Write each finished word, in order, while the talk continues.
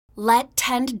Let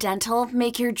Tend Dental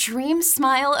make your dream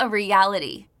smile a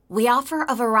reality. We offer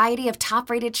a variety of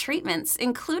top-rated treatments,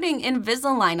 including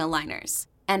Invisalign aligners.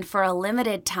 And for a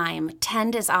limited time,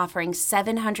 Tend is offering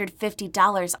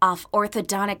 $750 off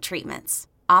orthodontic treatments.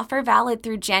 Offer valid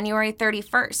through January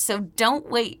 31st, so don't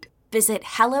wait. Visit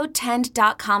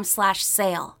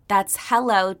hellotend.com/sale. That's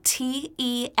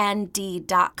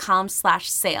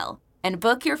hellotend.com/sale. And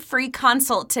book your free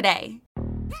consult today.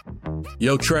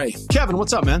 Yo, Trey. Kevin,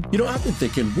 what's up, man? You know, I've been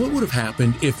thinking, what would have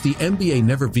happened if the NBA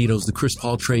never vetoes the Chris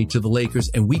Paul trade to the Lakers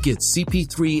and we get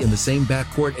CP3 in the same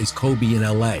backcourt as Kobe in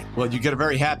LA? Well, you get a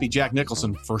very happy Jack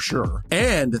Nicholson for sure.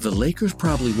 And the Lakers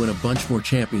probably win a bunch more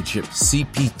championships.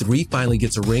 CP3 finally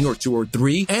gets a ring or two or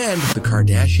three, and the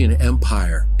Kardashian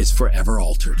empire is forever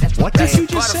altered. What did you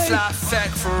just say?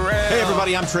 Hey,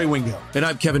 everybody, I'm Trey Wingo. And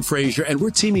I'm Kevin Frazier, and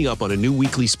we're teaming up on a new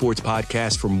weekly sports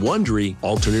podcast from Wondery,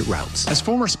 Alternate Routes. As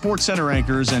former Sports Center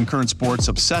anchors and current sports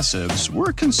obsessives,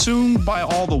 we're consumed by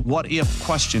all the what-if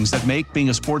questions that make being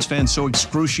a sports fan so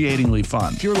excruciatingly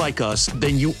fun. If you're like us,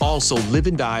 then you also live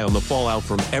and die on the fallout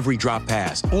from every drop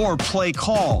pass. Or play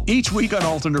call. Each week on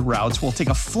Alternate Routes, we'll take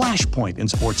a flashpoint in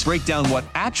sports, break down what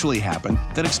actually happened,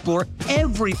 then explore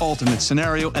every alternate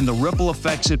scenario and the ripple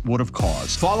effects it would have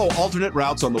caused. Follow Alternate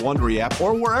Routes on the Wondery app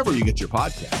or wherever you get your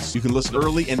podcasts. You can listen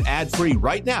early and ad-free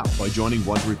right now by joining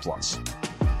Wondery Plus.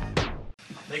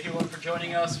 Thank you everyone for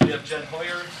joining us. We have Jen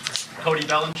Hoyer, Cody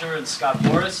Bellinger, and Scott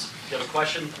Morris. If you have a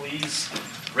question, please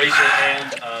raise your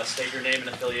hand, state your name and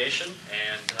affiliation,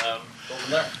 and go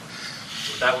from there.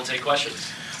 With that, we'll take questions.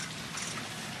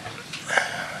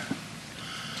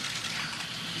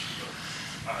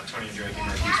 Tony Drake,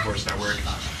 Northeast Sports Network.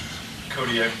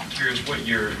 Cody, I'm curious what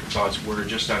your thoughts were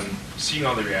just on seeing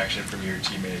all the reaction from your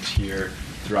teammates here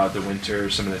throughout the winter,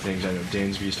 some of the things I know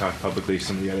Dansby's talked publicly,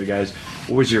 some of the other guys.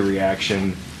 What was your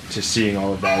reaction to seeing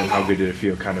all of that, and how good did it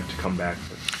feel kind of to come back?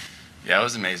 Yeah, it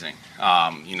was amazing.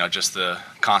 Just the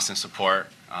constant support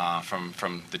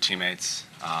from the teammates.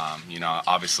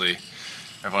 Obviously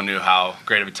everyone knew how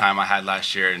great of a time I had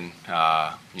last year, and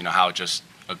how just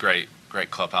a great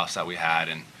clubhouse that we had,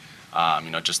 and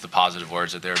just the positive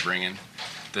words that they were bringing.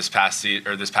 This past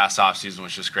off season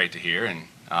was just great to hear, and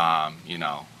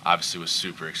obviously was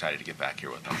super excited to get back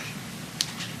here with them.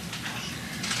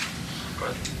 Go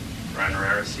ahead. Ryan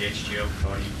Herrera, CHGO,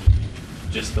 Cody.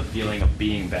 Just the feeling of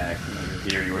being back. You're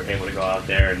here, you were able to go out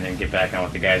there and then get back on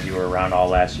with the guys you were around all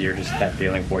last year. Just that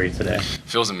feeling for you today.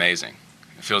 Feels amazing.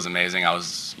 It feels amazing. I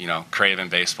was, craving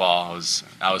baseball. I was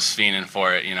fiending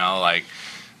for it.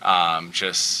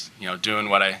 Doing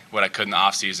what I could in the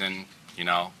off season.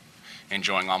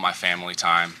 Enjoying all my family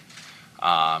time.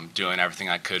 Doing everything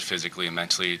I could physically and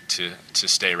mentally to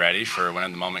stay ready for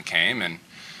when the moment came. And,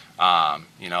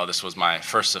 this was my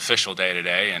first official day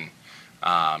today, and,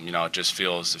 it just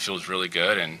feels really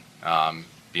good, and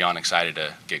beyond excited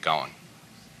to get going.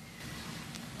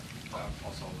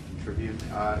 Also in tribute,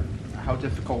 how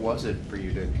difficult was it for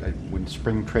you to, when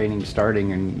spring training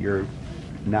starting and you're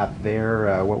not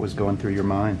there, what was going through your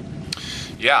mind?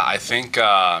 Yeah, I think,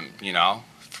 I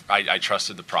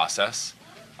trusted the process.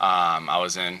 I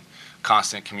was in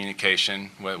constant communication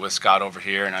with Scott over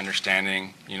here and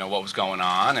understanding, what was going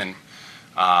on, and,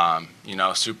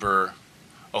 super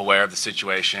aware of the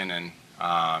situation, and,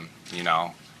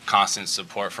 constant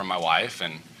support from my wife.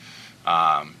 And,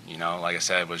 like I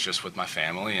said, it was just with my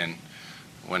family, and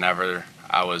whenever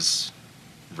I was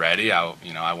ready,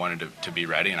 I wanted to be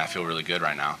ready, and I feel really good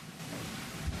right now.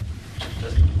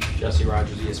 Jesse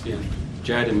Rogers, ESPN.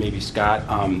 Jed and maybe Scott,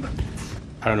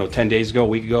 I don't know, 10 days ago, a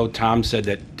week ago, Tom said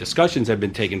that discussions have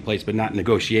been taking place, but not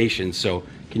negotiations. So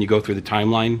can you go through the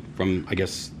timeline from, I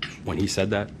guess, when he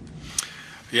said that?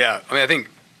 Yeah, I think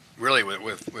really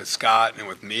with Scott and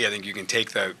with me, I think you can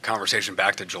take the conversation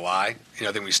back to July.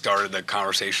 I think we started the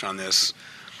conversation on this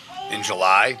in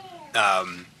July. I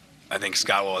think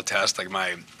Scott will attest, like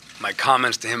my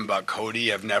comments to him about Cody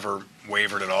have never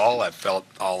wavered at all. I've felt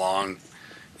all along,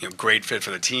 great fit for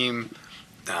the team.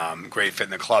 Great fit in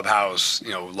the clubhouse,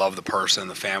 love the person,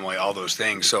 the family, all those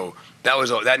things. So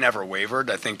that never wavered.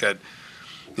 I think that,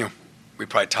 we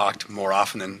probably talked more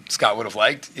often than Scott would have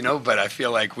liked, but I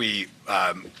feel like we,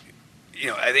 I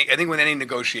think with any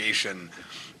negotiation,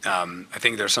 I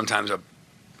think there's sometimes a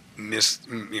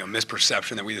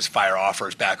misperception that we just fire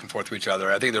offers back and forth with each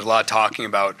other. I think there's a lot of talking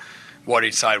about what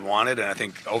each side wanted, and I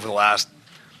think over the last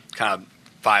kind of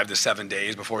 5 to 7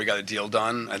 days before we got a deal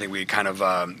done, I think we kind of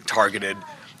targeted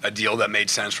a deal that made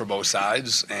sense for both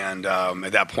sides. And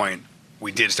at that point,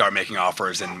 we did start making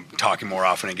offers and talking more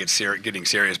often and getting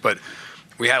serious. But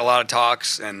we had a lot of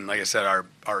talks, and like I said,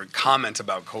 our comments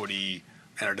about Cody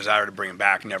and our desire to bring him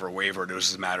back never wavered. It was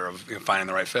just a matter of finding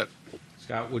the right fit.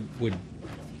 Scott, would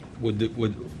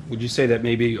you say that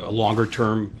maybe a longer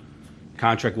term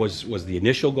contract was the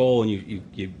initial goal, and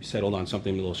you settled on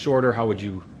something a little shorter? How would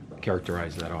you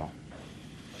characterize that all?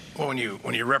 Well, when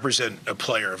you represent a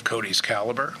player of Cody's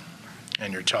caliber,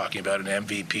 and you're talking about an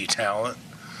MVP talent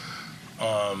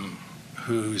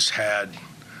who's had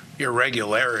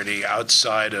irregularity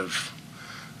outside of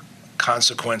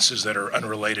consequences that are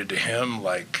unrelated to him,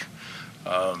 like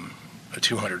a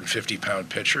 250-pound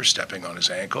pitcher stepping on his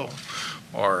ankle,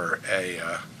 or a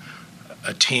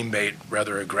teammate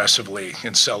rather aggressively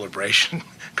in celebration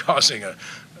causing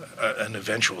an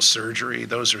eventual surgery.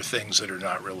 Those are things that are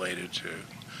not related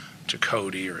to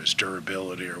Cody or his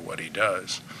durability or what he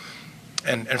does.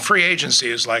 And free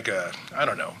agency is like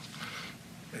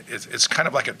it's kind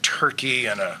of like a turkey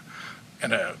and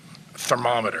a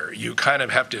thermometer. You kind of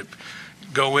have to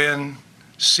go in,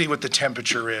 see what the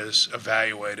temperature is,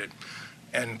 evaluate it.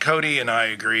 And Cody and I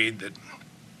agreed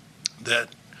that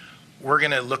we're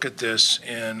going to look at this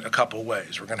in a couple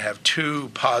ways. We're going to have two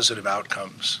positive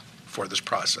outcomes for this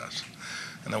process.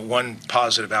 And the one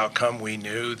positive outcome, we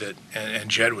knew that, and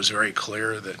Jed was very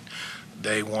clear that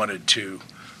they wanted to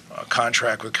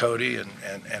contract with Cody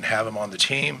and have him on the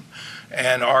team.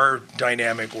 And our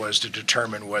dynamic was to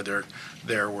determine whether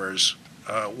there was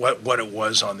what it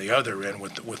was on the other end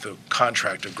with a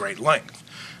contract of great length.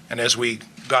 And as we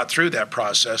got through that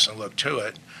process and looked to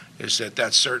it, is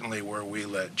that's certainly where we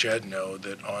let Jed know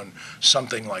that on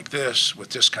something like this, with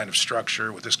this kind of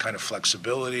structure, with this kind of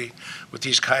flexibility, with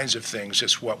these kinds of things,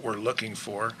 it's what we're looking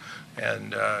for.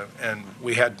 And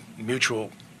we had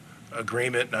mutual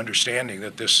agreement and understanding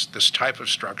that this type of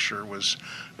structure was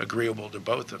agreeable to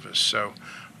both of us. So,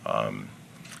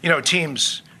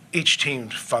 each team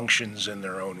functions in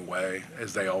their own way,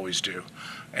 as they always do.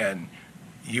 And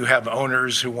you have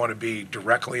owners who want to be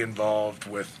directly involved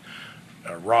with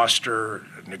roster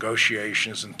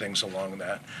negotiations and things along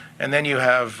that. And then you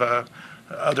have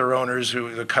other owners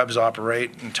who the Cubs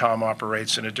operate, and Tom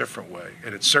operates in a different way.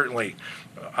 And it's certainly,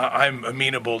 I'm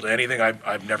amenable to anything.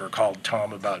 I've never called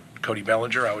Tom about Cody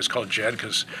Bellinger. I always called Jed,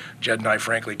 because Jed and I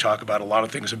frankly talk about a lot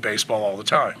of things in baseball all the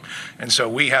time. And so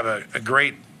we have a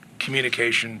great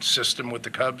communication system with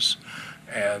the Cubs,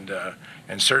 and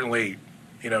certainly,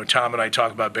 Tom and I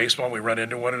talk about baseball and we run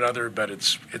into one another, but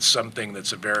it's something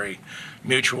that's a very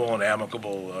mutual and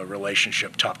amicable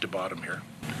relationship top to bottom here.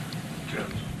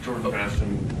 Jordan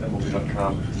Bastion,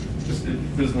 MLB.com. Just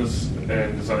business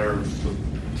and desire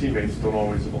with teammates don't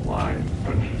always align,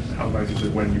 but how nice is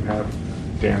it when you have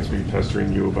Dansby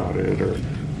pestering you about it, or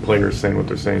players saying what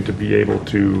they're saying, to be able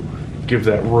to give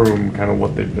that room kind of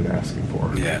what they've been asking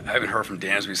for? Yeah, I haven't heard from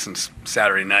Dansby since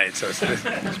Saturday night, so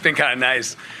it's been kind of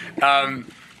nice.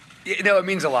 It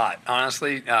means a lot,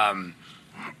 honestly. The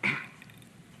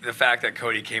fact that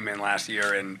Cody came in last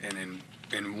year and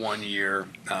in 1 year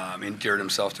endeared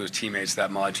himself to his teammates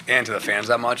that much and to the fans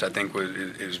that much, I think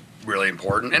is really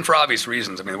important. And for obvious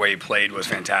reasons. I mean, the way he played was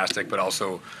fantastic, but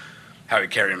also how he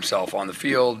carried himself on the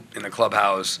field, in the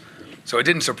clubhouse. So it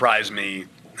didn't surprise me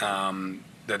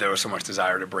that there was so much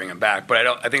desire to bring him back. But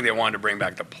I think they wanted to bring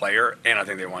back the player, and I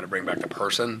think they wanted to bring back the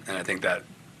person, and I think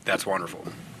that's wonderful.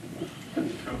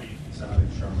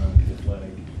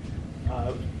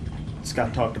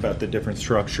 Scott talked about the different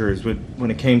structures.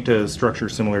 When it came to structure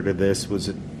similar to this,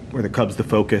 were the Cubs the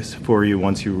focus for you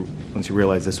once you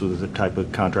realized this was the type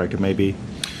of contract it may be?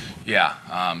 Yeah,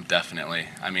 definitely.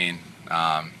 I mean,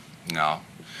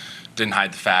 didn't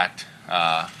hide the fact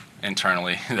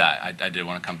internally that I did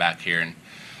want to come back here, and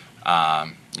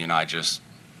I just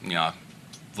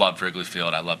loved Wrigley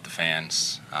Field. I loved the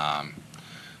fans.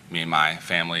 Me and my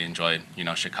family enjoyed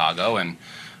Chicago, and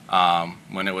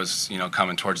when it was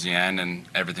coming towards the end and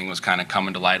everything was kind of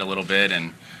coming to light a little bit,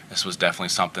 and this was definitely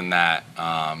something that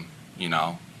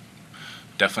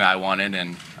definitely I wanted,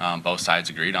 and both sides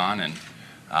agreed on, and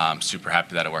I'm super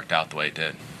happy that it worked out the way it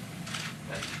did.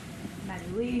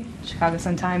 Lee, Chicago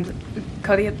Sun-Times.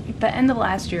 Cody, at the end of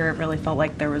last year, it really felt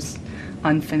like there was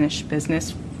unfinished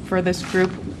business for this group.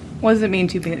 What does it mean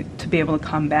to be able to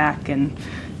come back and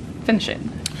finish it?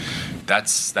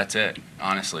 That's it,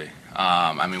 honestly.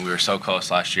 We were so close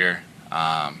last year.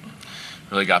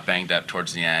 Really got banged up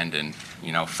towards the end, and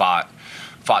fought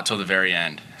till the very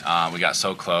end. We got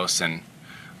so close, and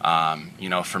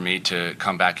for me to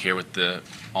come back here with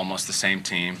almost the same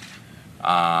team,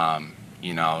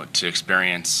 to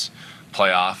experience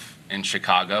playoff in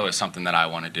Chicago is something that I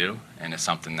want to do, and it's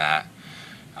something that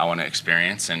I want to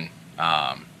experience, and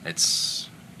it's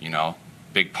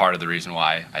big part of the reason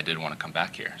why I did want to come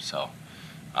back here. So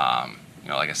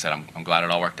like I said, I'm glad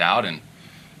it all worked out, and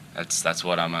that's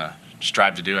what I'm gonna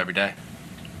strive to do every day.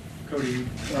 Cody,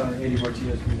 Andy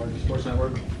Martinez from Bellinger Sports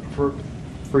Network.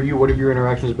 For you, what have your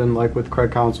interactions been like with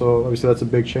Craig Counsell? Obviously, that's a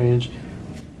big change.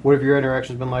 What have your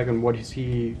interactions been like, and what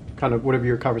have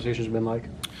your conversations been like?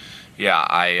 Yeah,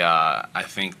 I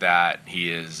think that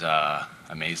he is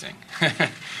amazing.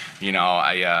 You know,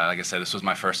 like I said, this was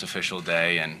my first official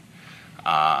day, and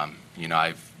you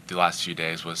know, the last few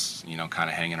days was, you know, kind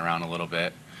of hanging around a little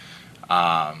bit.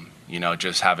 You know,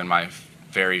 just having my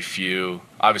very few,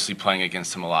 obviously playing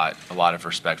against him a lot of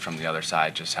respect from the other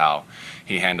side, just how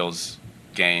he handles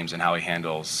games and how he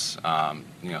handles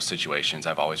you know, situations.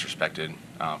 I've always respected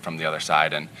from the other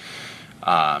side, and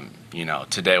you know,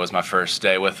 today was my first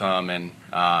day with him, and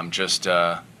just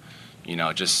you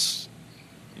know, just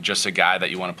a guy that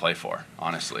you want to play for.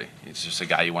 Honestly, it's just a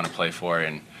guy you want to play for,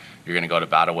 and you're going to go to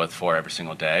battle with for every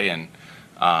single day. And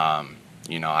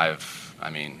you know,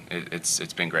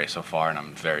 it's been great so far, and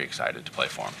I'm very excited to play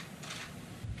for him.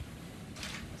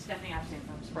 Stephanie Epstein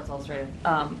from Sports Illustrated.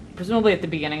 Presumably at the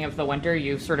beginning of the winter,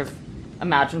 you sort of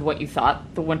imagined what you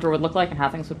thought the winter would look like and how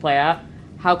things would play out.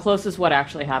 How close is what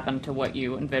actually happened to what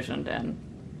you envisioned in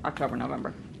October,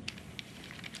 November?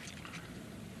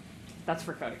 That's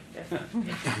for Cody.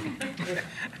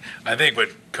 I think what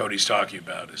Cody's talking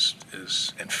about is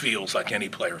and feels like any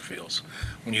player feels.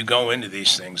 When you go into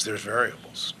these things, there's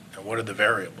variables. And what are the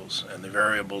variables? And the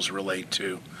variables relate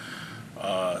to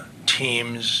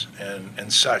teams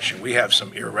and such. And we have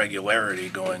some irregularity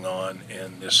going on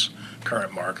in this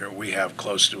current market. We have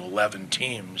close to 11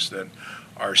 teams that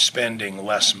are spending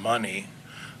less money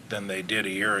than they did a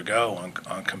year ago on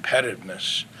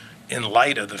competitiveness, in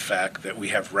light of the fact that we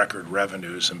have record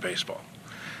revenues in baseball.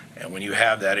 And when you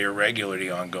have that irregularity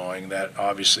ongoing, that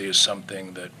obviously is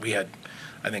something that we had,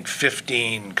 I think,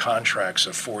 15 contracts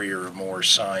of 4-year or more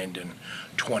signed in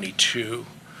 22,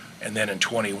 and then in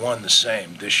 21 the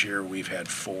same. This year we've had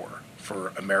 4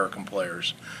 for American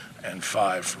players and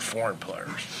 5 for foreign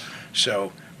players.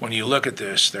 So when you look at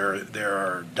this, there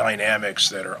are dynamics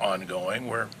that are ongoing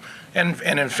where, and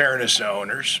in fairness to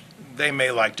owners, they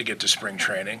may like to get to spring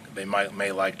training. They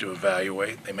may like to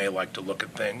evaluate. They may like to look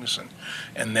at things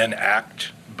and then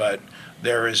act. But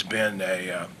there has been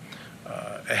a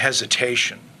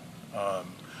hesitation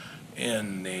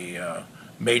in the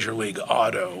Major League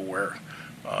Auto where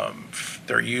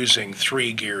they're using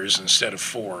 3 gears instead of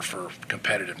 4 for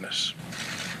competitiveness.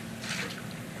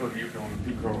 Cody, you've known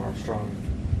Pete Armstrong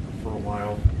for a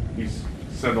while. He's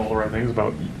said all the right things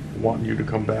about wanting you to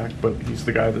come back, but he's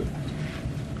the guy that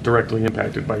directly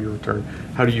impacted by your return.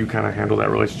 How do you kind of handle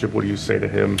that relationship? What do you say to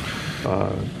him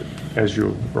as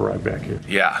you arrive back here?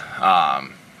 Yeah,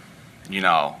 you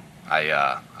know,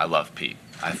 I love Pete.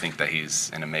 I think that he's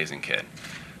an amazing kid,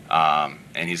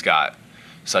 and he's got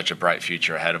such a bright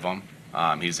future ahead of him.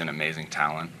 He's an amazing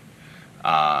talent.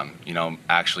 You know,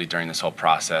 actually during this whole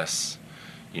process,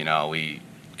 you know, we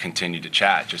continued to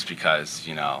chat just because,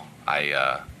 you know,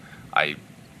 I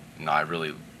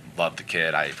really love the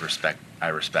kid. I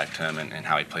respect him and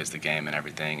how he plays the game and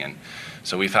everything. And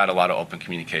so we've had a lot of open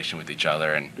communication with each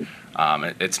other, and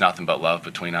it's nothing but love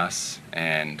between us.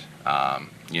 And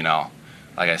you know,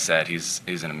 like I said, he's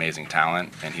an amazing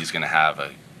talent, and he's going to have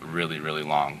a really, really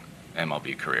long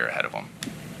MLB career ahead of him.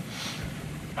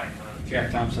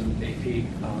 Jack Thompson, AP.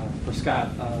 For Scott,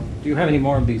 do you have any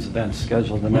more of these events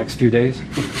scheduled in the next few days?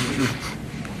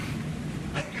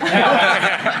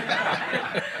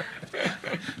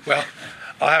 Well,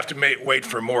 I'll have to wait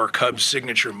for more Cubs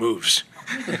signature moves.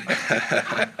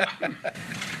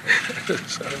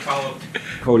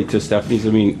 Cody, to Stephanie's,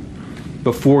 I mean,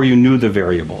 before you knew the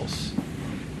variables,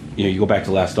 you know, you go back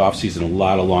to last offseason, a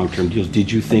lot of long-term deals.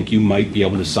 Did you think you might be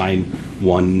able to sign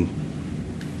one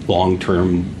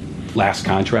long-term last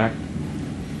contract?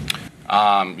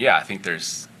 Yeah, I think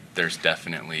there's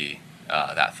definitely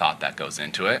that thought that goes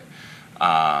into it.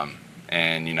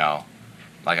 And, you know,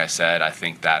 like I said, I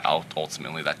think that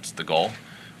ultimately that's the goal.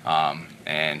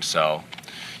 And so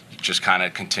just kind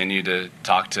of continue to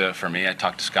for me, I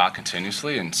talked to Scott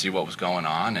continuously and see what was going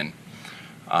on. And,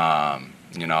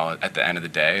 you know, at the end of the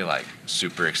day, like,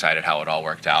 super excited how it all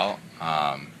worked out.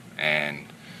 And,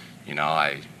 you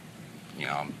know,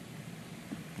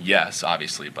 yes,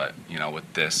 obviously, but, you know,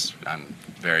 with this, I'm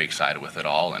very excited with it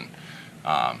all and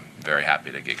very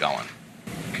happy to get going.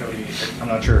 Cody, I'm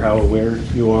not sure how aware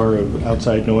you are of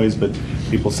outside noise, but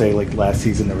people say like last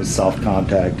season there was soft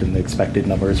contact and the expected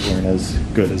numbers weren't as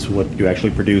good as what you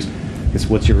actually produced. I guess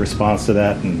what's your response to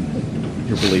that and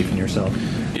your belief in yourself?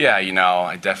 Yeah, you know,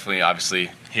 I definitely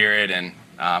obviously hear it and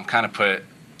kind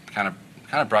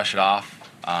of brush it off.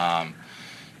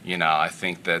 I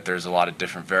think that there's a lot of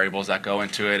different variables that go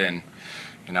into it, and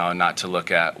not to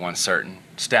look at one certain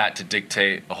stat to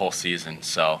dictate a whole season.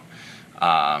 So,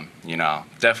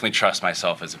 definitely trust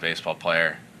myself as a baseball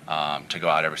player to go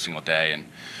out every single day and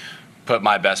put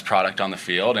my best product on the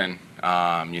field. And,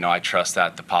 I trust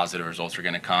that the positive results are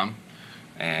going to come.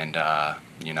 And,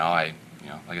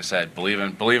 like I said, believe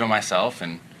in myself.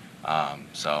 And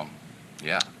so,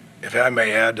 yeah. If I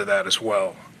may add to that as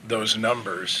well, those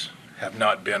numbers have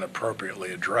not been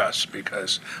appropriately addressed,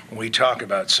 because when we talk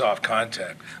about soft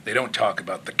contact, they don't talk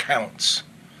about the counts.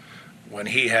 When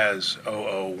he has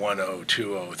 0-0, 1-0,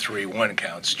 2-0, 3-1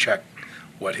 counts, check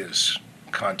what his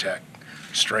contact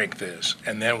strength is.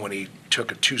 And then when he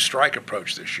took a two-strike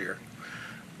approach this year,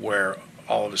 where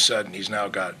all of a sudden he's now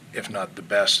got, if not the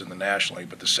best in the National League,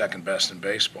 but the second best in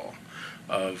baseball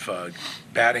of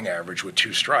batting average with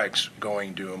two strikes,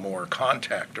 going to a more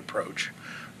contact approach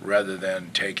rather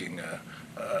than taking a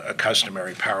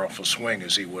customary powerful swing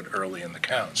as he would early in the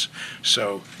counts.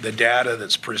 So the data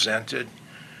that's presented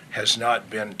has not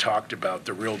been talked about,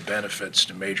 the real benefits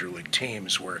to major league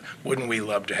teams, where wouldn't we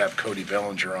love to have Cody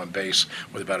Bellinger on base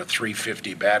with about a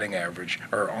 350 batting average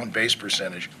or on base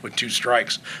percentage with two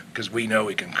strikes, because we know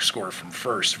he can score from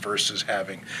first, versus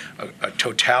having a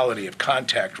totality of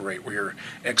contact rate where you're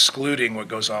excluding what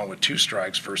goes on with two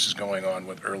strikes versus going on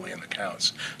with early in the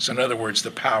counts. So in other words,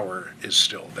 the power is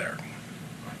still there.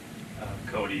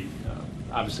 Cody,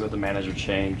 obviously with the manager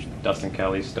change, Dustin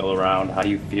Kelly's still around. How do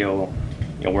you feel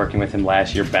working with him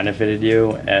last year benefited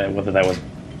you, whether that was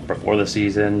before the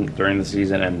season, during the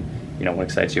season, and what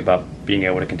excites you about being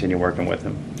able to continue working with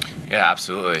him? Yeah,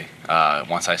 absolutely.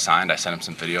 Once I signed, I sent him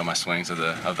some video of my swings of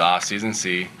the off season,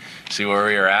 see where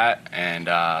we were at, and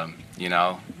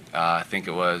I think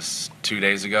it was 2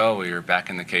 days ago we were back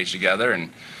in the cage together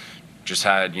and just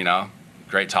had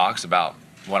great talks about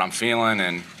what I'm feeling,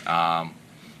 and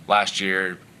last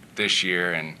year, this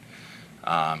year, and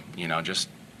just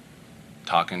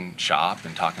talking shop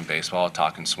and talking baseball,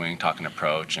 talking swing, talking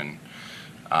approach, and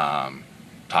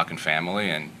talking family,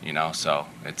 and so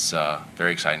it's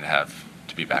very exciting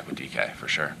to be back with DK for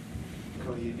sure.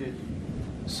 Cody, you did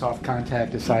soft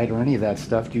contact aside or any of that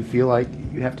stuff, do you feel like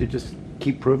you have to just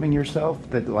keep proving yourself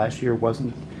that last year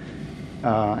wasn't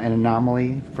an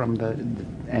anomaly from the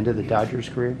end of the Dodgers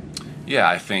career? Yeah,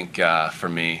 I think for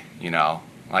me,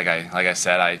 like I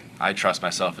said, I trust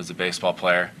myself as a baseball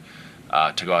player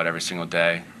to go out every single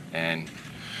day and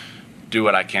do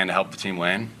what I can to help the team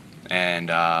win. And,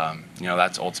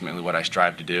 that's ultimately what I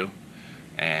strive to do.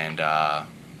 And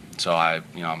so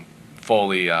I'm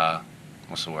fully, I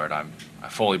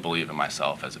fully believe in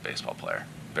myself as a baseball player.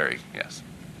 Yes.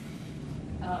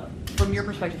 From your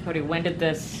perspective, Cody, when did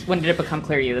it become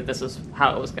clear to you that this was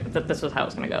how it was going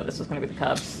to go? This was going to be the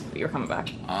Cubs, that you were coming back?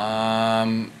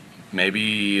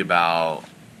 Maybe about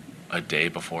a day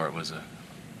before. It was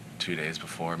 2 days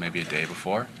before, maybe a day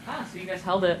before. So you guys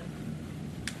held it.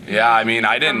 Yeah, I mean,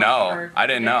 I didn't know. I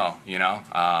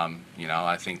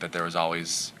think that there was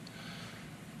always,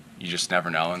 you just never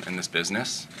know in this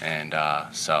business. And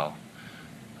so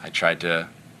I tried to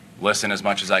listen as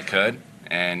much as I could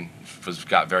and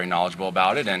got very knowledgeable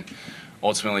about it, and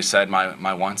ultimately said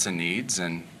my wants and needs.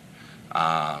 And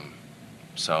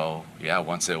so, yeah,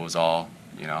 once it was all,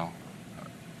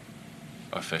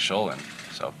 official, and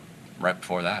so right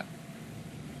before that.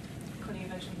 Cody, you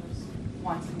mentioned those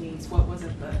wants and needs. What was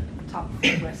at the top of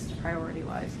the list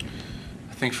priority-wise?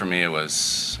 I think for me it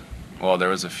was, there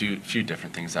was a few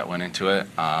different things that went into it.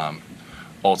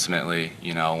 Ultimately,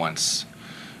 once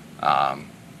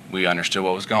we understood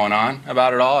what was going on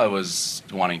about it all, I was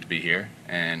wanting to be here,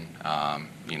 and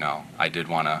I did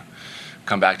want to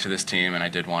come back to this team, and I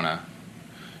did want to,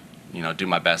 do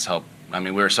my best to help. I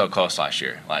mean, we were so close last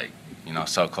year,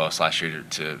 so close last year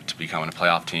to becoming a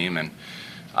playoff team, and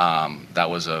that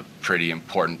was a pretty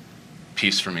important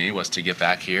piece for me, was to get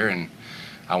back here, and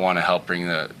I want to help bring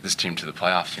this team to the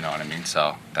playoffs. You know what I mean?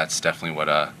 So that's definitely what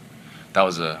that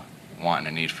was a want and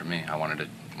a need for me. I want to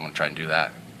try and do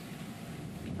that.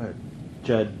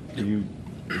 Jed,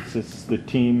 is this the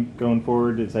team going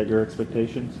forward? Is that your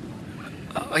expectations?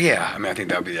 Yeah, I mean, I think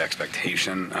that would be the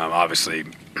expectation. Obviously,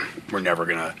 we're never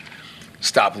going to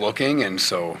stop looking, and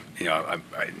so I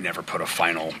never put a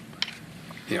final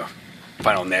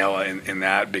nail in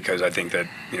that, because I think that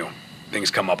things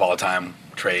come up all the time,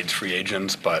 trades, free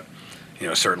agents, but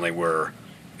certainly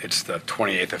it's the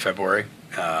 28th of February,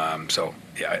 so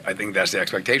yeah, I think that's the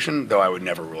expectation, though I would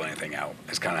never rule anything out.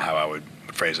 Is kind of how I would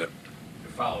phrase it.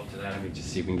 follow-up to that, I mean, just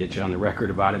see if we can get you on the record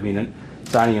about it. I mean,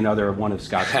 signing another one of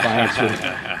Scott's clients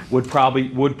would probably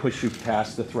push you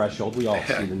past the threshold. We all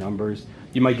see the numbers.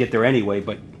 You might get there anyway,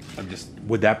 but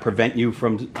would that prevent you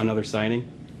from another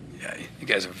signing? Yeah, you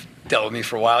guys have dealt with me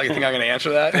for a while. You think I'm going to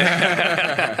answer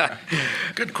that?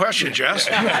 Good question, Jess.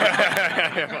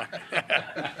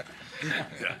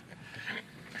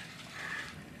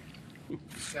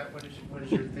 Scott, what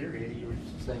is your theory? You were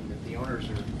saying that the owners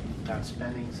are not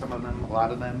spending, some of them, a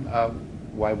lot of them.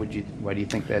 Why do you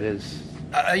think that is?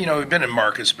 We've been in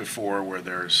markets before where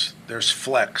there's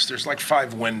flex. There's like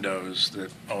 5 windows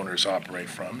that owners operate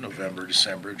from: November,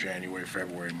 December, January,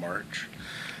 February, March.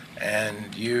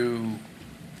 And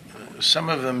some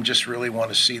of them just really want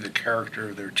to see the character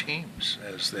of their teams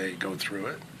as they go through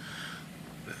it.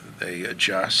 They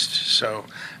adjust. So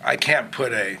I can't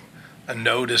put a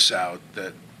notice out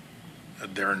that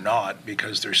they're not,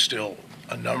 because there's still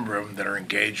a number of them that are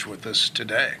engaged with us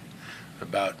today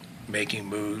about making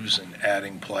moves and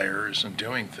adding players and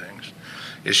doing things.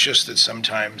 It's just that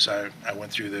sometimes I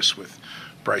went through this with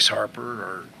Bryce Harper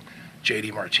or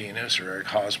J.D. Martinez or Eric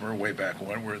Hosmer way back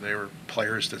when, where they were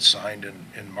players that signed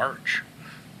in March.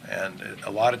 And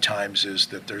a lot of times is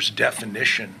that there's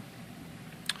definition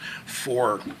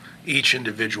for each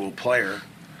individual player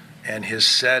and his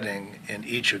setting in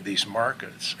each of these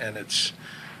markets. And it's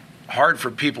hard for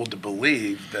people to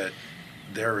believe that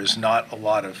there is not a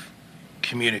lot of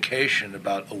communication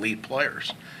about elite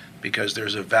players, because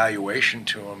there's a valuation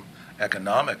to them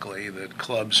economically that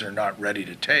clubs are not ready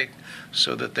to take,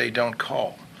 so that they don't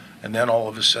call. And then all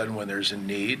of a sudden, when there's a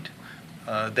need,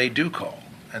 they do call.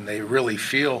 And they really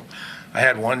feel. I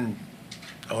had one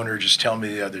owner just tell me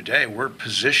the other day, we're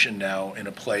positioned now in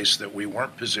a place that we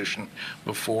weren't positioned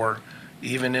before,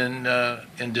 even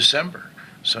in December.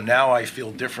 So now I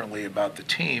feel differently about the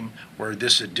team, where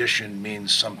this addition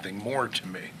means something more to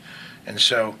me. And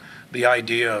so the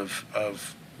idea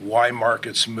of why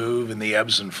markets move and the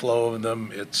ebbs and flow of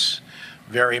them, it's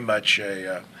very much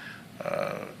a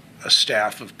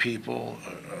staff of people,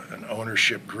 an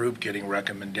ownership group getting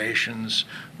recommendations,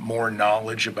 more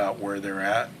knowledge about where they're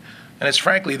at. And it's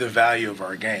frankly the value of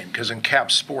our game, because in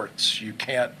cap sports, you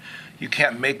can't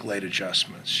make late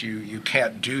adjustments. You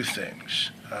can't do things.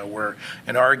 Where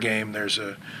in our game, there's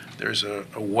a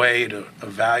way to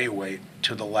evaluate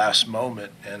to the last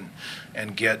moment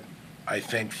and get, I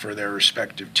think, for their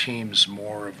respective teams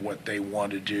more of what they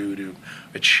want to do to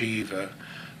achieve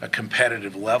a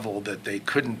competitive level that they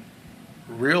couldn't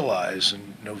realize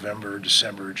in November,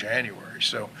 December, or January.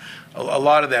 So a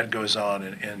lot of that goes on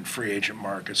in free agent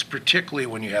markets, particularly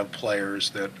when you have players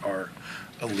that are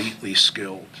elitely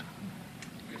skilled.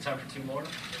 We have time for 2 more.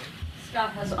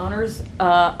 Scott, has owners'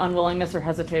 unwillingness or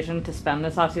hesitation to spend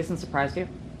this offseason surprised you?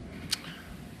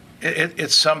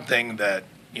 It's something that,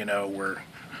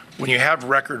 when you have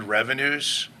record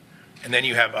revenues and then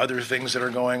you have other things that are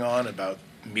going on about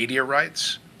media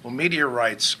rights. Well, media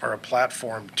rights are a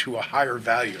platform to a higher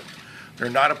value. They're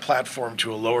not a platform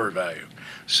to a lower value.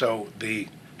 So the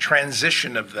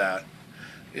transition of that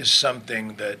is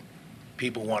something that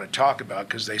people want to talk about,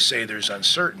 because they say there's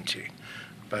uncertainty.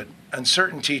 But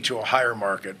uncertainty to a higher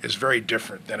market is very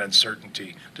different than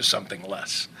uncertainty to something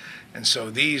less. And so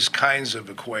these kinds of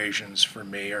equations for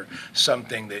me are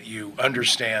something that you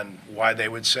understand why they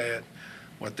would say it,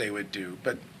 what they would do.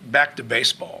 But back to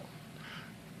baseball,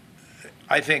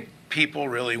 I think people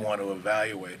really want to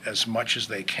evaluate as much as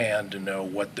they can to know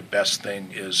what the best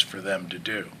thing is for them to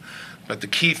do. But the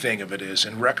key thing of it is,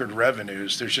 in record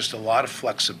revenues, there's just a lot of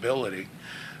flexibility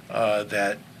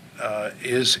that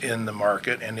is in the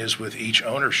market and is with each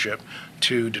ownership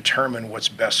to determine what's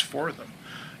best for them.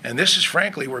 And this is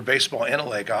frankly where baseball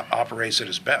analytic operates at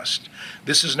its best.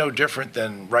 This is no different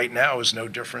than, right now, is no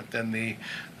different than the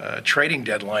trading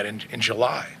deadline in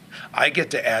July. I get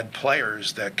to add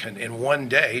players that can, in one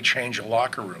day, change a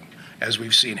locker room, as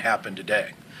we've seen happen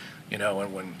today.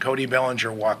 And when Cody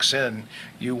Bellinger walks in,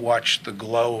 you watch the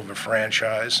glow of a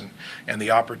franchise and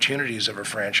the opportunities of a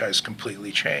franchise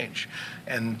completely change.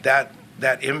 And that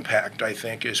impact, I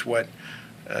think, is what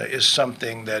is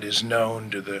something that is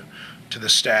known to the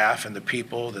staff and the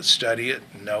people that study it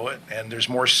and know it. And there's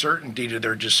more certainty to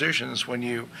their decisions when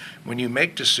you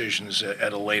make decisions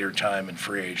at a later time in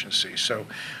free agency. So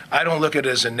I don't look at it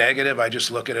as a negative. I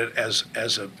just look at it as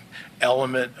a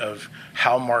element of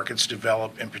how markets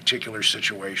develop in particular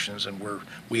situations, and where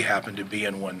we happen to be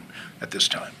in one at this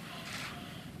time.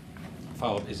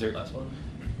 Follow-up, is there? Last one.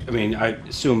 I mean, I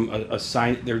assume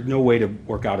there's no way to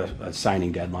work out a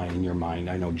signing deadline in your mind.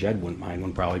 I know Jed wouldn't mind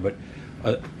one probably,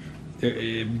 but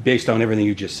based on everything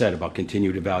you just said about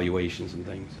continued evaluations and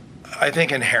things. I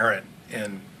think inherent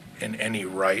in any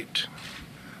right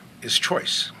is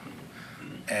choice.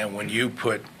 And when you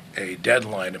put a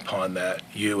deadline upon that,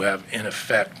 you have in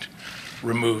effect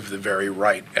removed the very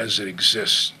right as it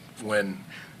exists when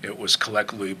it was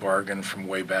collectively bargained from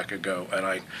way back ago.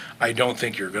 And I don't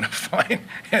think you're going to find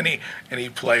any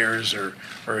players or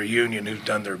a union who've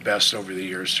done their best over the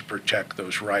years to protect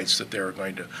those rights, that they're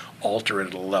going to alter it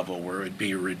at a level where it would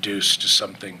be reduced to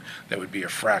something that would be a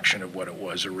fraction of what it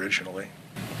was originally.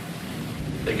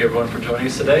 Thank you everyone for joining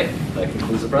us today. That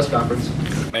concludes the press conference.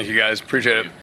 Thank you guys. Appreciate it.